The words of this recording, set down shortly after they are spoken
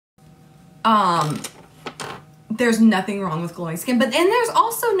There's nothing wrong with glowing skin, but then there's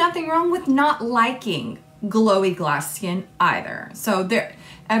also nothing wrong with not liking glowy glass skin either. So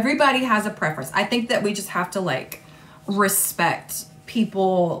everybody has a preference. I think that we just have to like respect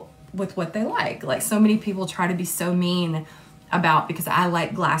people with what they like. Like so many people try to be so mean about because I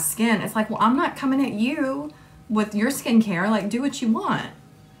like glass skin. It's like, well, I'm not coming at you with your skincare. Like, do what you want.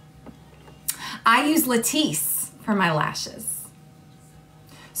 I use Latisse for my lashes.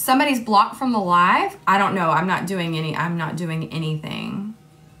 Somebody's blocked from the live. I don't know. I'm not doing anything.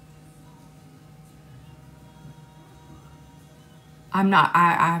 I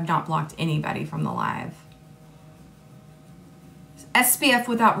have not blocked anybody from the live. SPF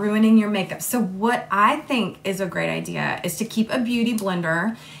without ruining your makeup. So what I think is a great idea is to keep a beauty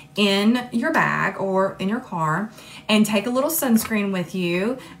blender in your bag or in your car and take a little sunscreen with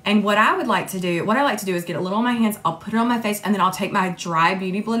you. And what I like to do is get a little on my hands, I'll put it on my face, and then I'll take my dry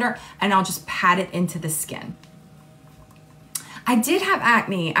beauty blender and I'll just pat it into the skin. I did have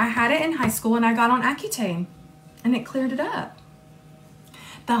acne. I had it in high school and I got on Accutane and it cleared it up.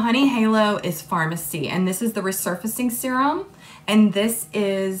 The Honey Halo is Pharmacy, and this is the resurfacing serum, and this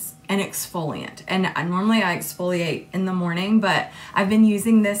is an exfoliant. And normally I exfoliate in the morning, but I've been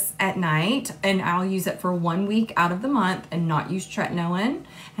using this at night, and I'll use it for 1 week out of the month and not use tretinoin.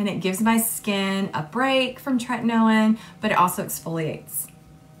 And it gives my skin a break from tretinoin, but it also exfoliates.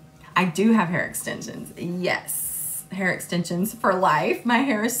 I do have hair extensions. Yes, hair extensions for life. My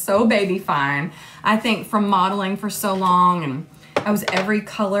hair is so baby fine. I think from modeling for so long, and I was every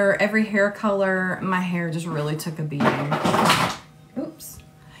color, every hair color, my hair just really took a beating. Oops.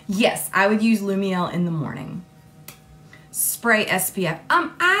 Yes, I would use Lumiel in the morning. Spray SPF.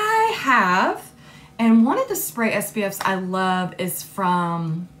 I have, and one of the spray SPFs I love is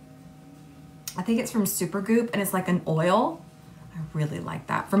from, I think it's from Supergoop, and it's like an oil. I really like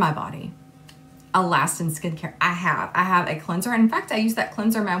that for my body. Alastin Skincare. I have a cleanser. In fact, I use that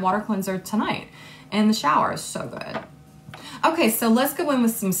cleanser, my water cleanser tonight in the shower. It's so good. Okay, so let's go in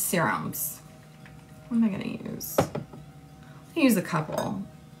with some serums. What am I gonna use? I'll use a couple.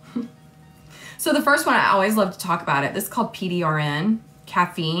 So the first one, I always love to talk about it. This is called PDRN,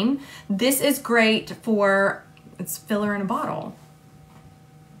 caffeine. This is great for, it's filler in a bottle.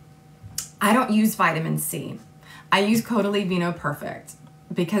 I don't use vitamin C. I use Caudalie Vino Perfect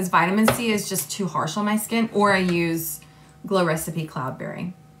because vitamin C is just too harsh on my skin, or I use Glow Recipe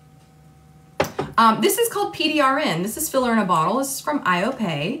Cloudberry. This is called PDRN. This is filler in a bottle. This is from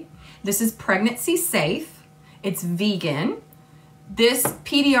IOPay. This is pregnancy safe. It's vegan. This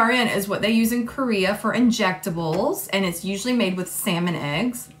PDRN is what they use in Korea for injectables, and it's usually made with salmon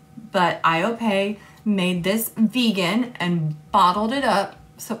eggs, but IOPay made this vegan and bottled it up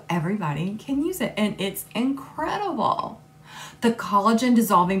so everybody can use it, and it's incredible. The collagen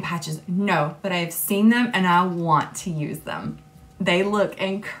dissolving patches, no, but I've seen them and I want to use them. They look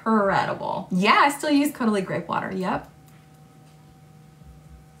incredible. Yeah, I still use Caudalie grape water, yep.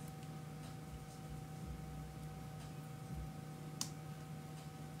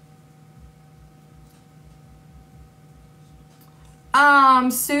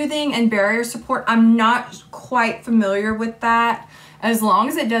 Soothing and barrier support. I'm not quite familiar with that. As long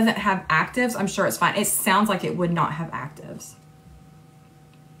as it doesn't have actives, I'm sure it's fine. It sounds like it would not have actives.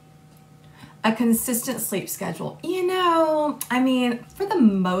 A consistent sleep schedule. You know, I mean, for the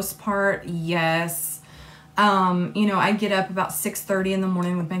most part, yes. You know, I get up about 6:30 in the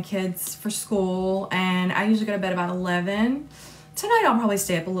morning with my kids for school, and I usually go to bed about 11. Tonight I'll probably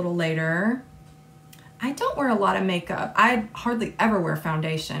stay up a little later. I don't wear a lot of makeup. I hardly ever wear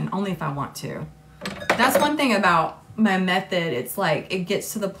foundation, only if I want to. That's one thing about my method. It's like it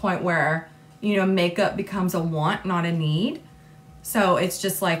gets to the point where, you know, makeup becomes a want, not a need. So it's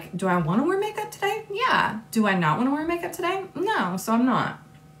just like, do I want to wear makeup today? Yeah. Do I not want to wear makeup today? No, so I'm not.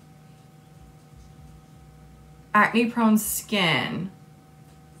 Acne prone skin.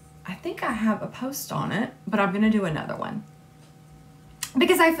 I think I have a post on it, but I'm going to do another one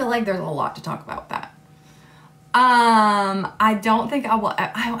because I feel like there's a lot to talk about with that. I don't think I will.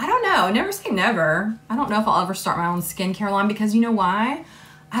 I don't know. Never say never. I don't know if I'll ever start my own skincare line because you know why?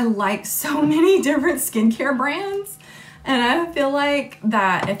 I like so many different skincare brands. And I feel like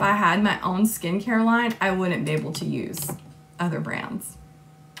that if I had my own skincare line, I wouldn't be able to use other brands.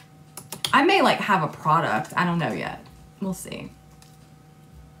 I may like have a product. I don't know yet. We'll see.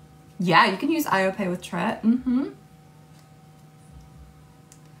 Yeah, you can use IOPay with Tret.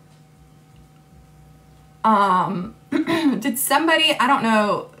 Did somebody, I don't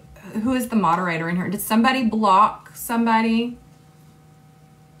know who is the moderator in here. Did somebody block somebody?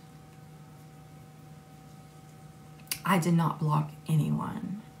 I did not block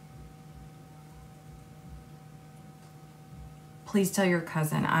anyone. Please tell your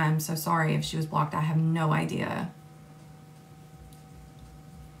cousin. I'm so sorry if she was blocked. I have no idea.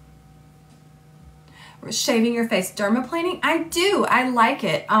 Shaving your face, dermaplaning. I do. I like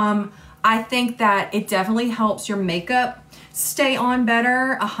it. I think that it definitely helps your makeup stay on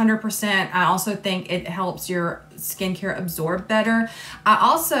better, 100%. I also think it helps your skincare absorb better. I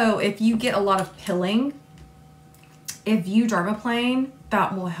also, if you get a lot of pilling, if you dermaplane,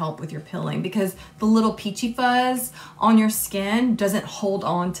 that will help with your pilling, because the little peachy fuzz on your skin doesn't hold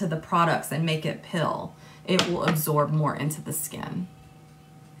on to the products and make it pill. It will absorb more into the skin.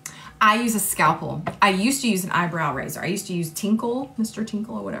 I use a scalpel. I used to use an eyebrow razor. I used to use Tinkle, Mr.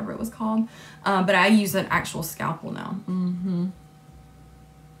 Tinkle or whatever it was called. But I use an actual scalpel now.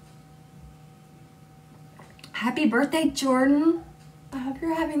 Happy birthday, Jordan. I hope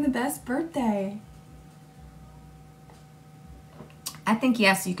you're having the best birthday. I think,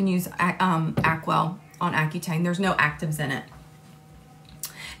 yes, you can use Acwell on Accutane. There's no actives in it.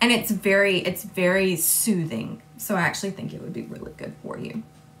 And it's very soothing. So I actually think it would be really good for you.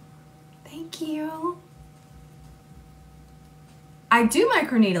 Thank you. I do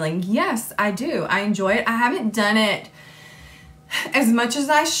microneedling. Yes, I do. I enjoy it. I haven't done it as much as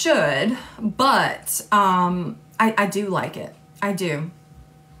I should, but I do like it. I do.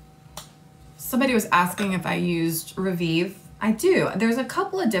 Somebody was asking if I used Revive. I do. There's a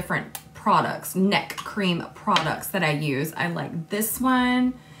couple of different products, neck cream products that I use. I like this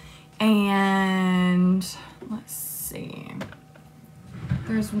one, and let's see.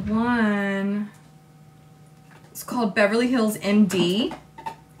 There's one, it's called Beverly Hills MD,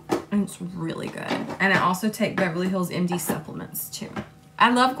 and it's really good. And I also take Beverly Hills MD supplements too.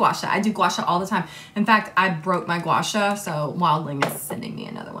 I love gua sha. I do gua sha all the time. In fact, I broke my gua sha, so Wildling is sending me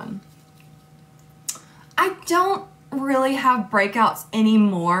another one. I don't really have breakouts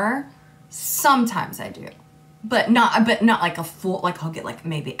anymore. Sometimes I do, but not like a full, like I'll get like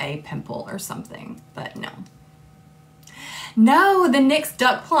maybe a pimple or something, but no. No, the NYX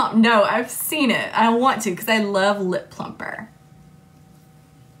Duck Plump. No, I've seen it. I want to because I love Lip Plumper.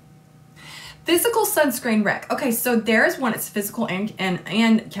 Physical sunscreen rec. Okay, so there's one. It's physical and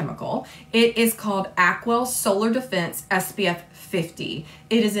chemical. It is called Acwell Solar Defense SPF 50.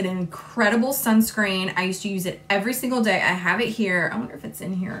 It is an incredible sunscreen. I used to use it every single day. I have it here. I wonder if it's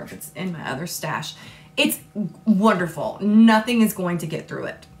in here or if it's in my other stash. It's wonderful. Nothing is going to get through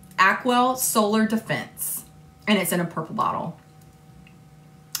it. Acwell Solar Defense. And it's in a purple bottle.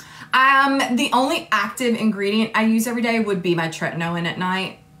 The only active ingredient I use every day would be my tretinoin at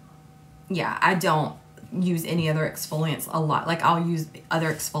night. Yeah, I don't use any other exfoliants a lot. Like I'll use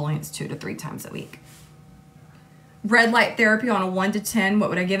other exfoliants 2 to 3 times a week. Red light therapy on a 1 to 10, what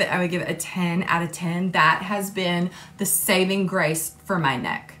would I give it? I would give it a 10 out of 10. That has been the saving grace for my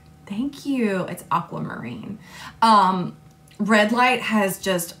neck. Thank you. It's aquamarine. Red light has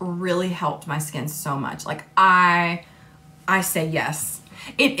just really helped my skin so much. Like I say yes.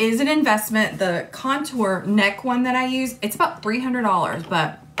 It is an investment. The contour neck one that I use, it's about $300,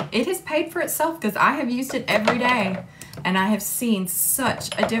 but it has paid for itself because I have used it every day and I have seen such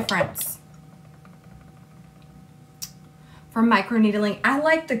a difference. For microneedling, I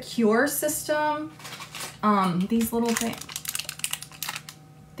like the Cure system. These little things,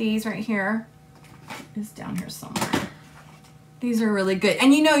 these right here is down here somewhere. These are really good.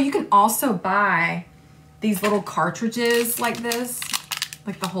 And you know, you can also buy these little cartridges like this,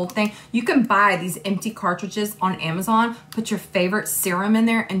 like the whole thing. You can buy these empty cartridges on Amazon, put your favorite serum in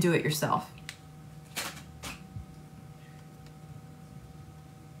there and do it yourself.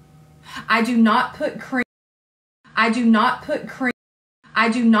 I do not put cream. I do not put cream. I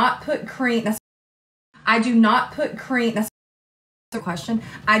do not put cream. I do not put cream. That's the question.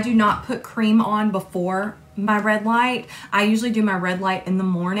 I do not put cream on before my red light. I usually do my red light in the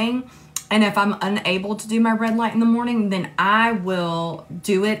morning. And if I'm unable to do my red light in the morning, then I will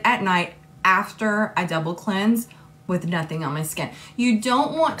do it at night after I double cleanse with nothing on my skin. You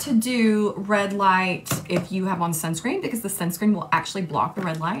don't want to do red light if you have on sunscreen because the sunscreen will actually block the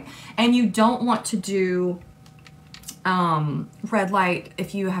red light. And you don't want to do red light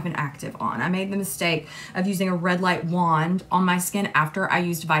if you have an active on. I made the mistake of using a red light wand on my skin after I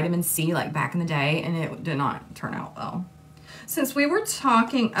used vitamin C like back in the day, and it did not turn out well. Since we were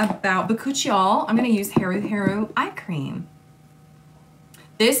talking about bakuchiol, I'm going to use Haru Haru eye cream.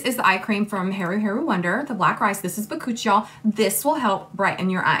 This is the eye cream from Haru Haru Wonder, the black rice. This is bakuchiol. This will help brighten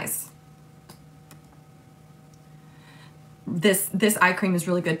your eyes. This eye cream is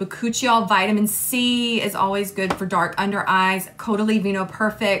really good. Bakuchiol vitamin C is always good for dark under eyes. Caudalie Vino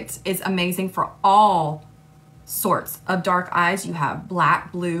Perfect is amazing for all sorts of dark eyes. You have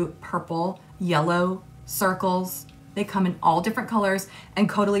black, blue, purple, yellow circles. They come in all different colors, and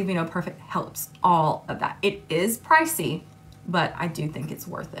Caudalie Vino Perfect helps all of that. It is pricey, but I do think it's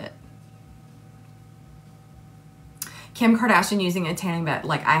worth it. Kim Kardashian using a tanning bed.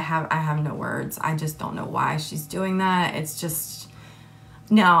 Like, I have no words. I just don't know why she's doing that. It's just,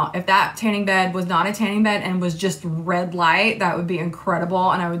 now, if that tanning bed was not a tanning bed and was just red light, that would be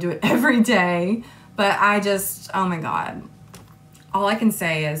incredible, and I would do it every day. But I just, oh my God. All I can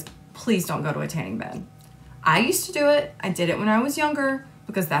say is, please don't go to a tanning bed. I used to do it. I did it when I was younger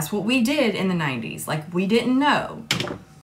because that's what we did in the 90s. Like, we didn't know.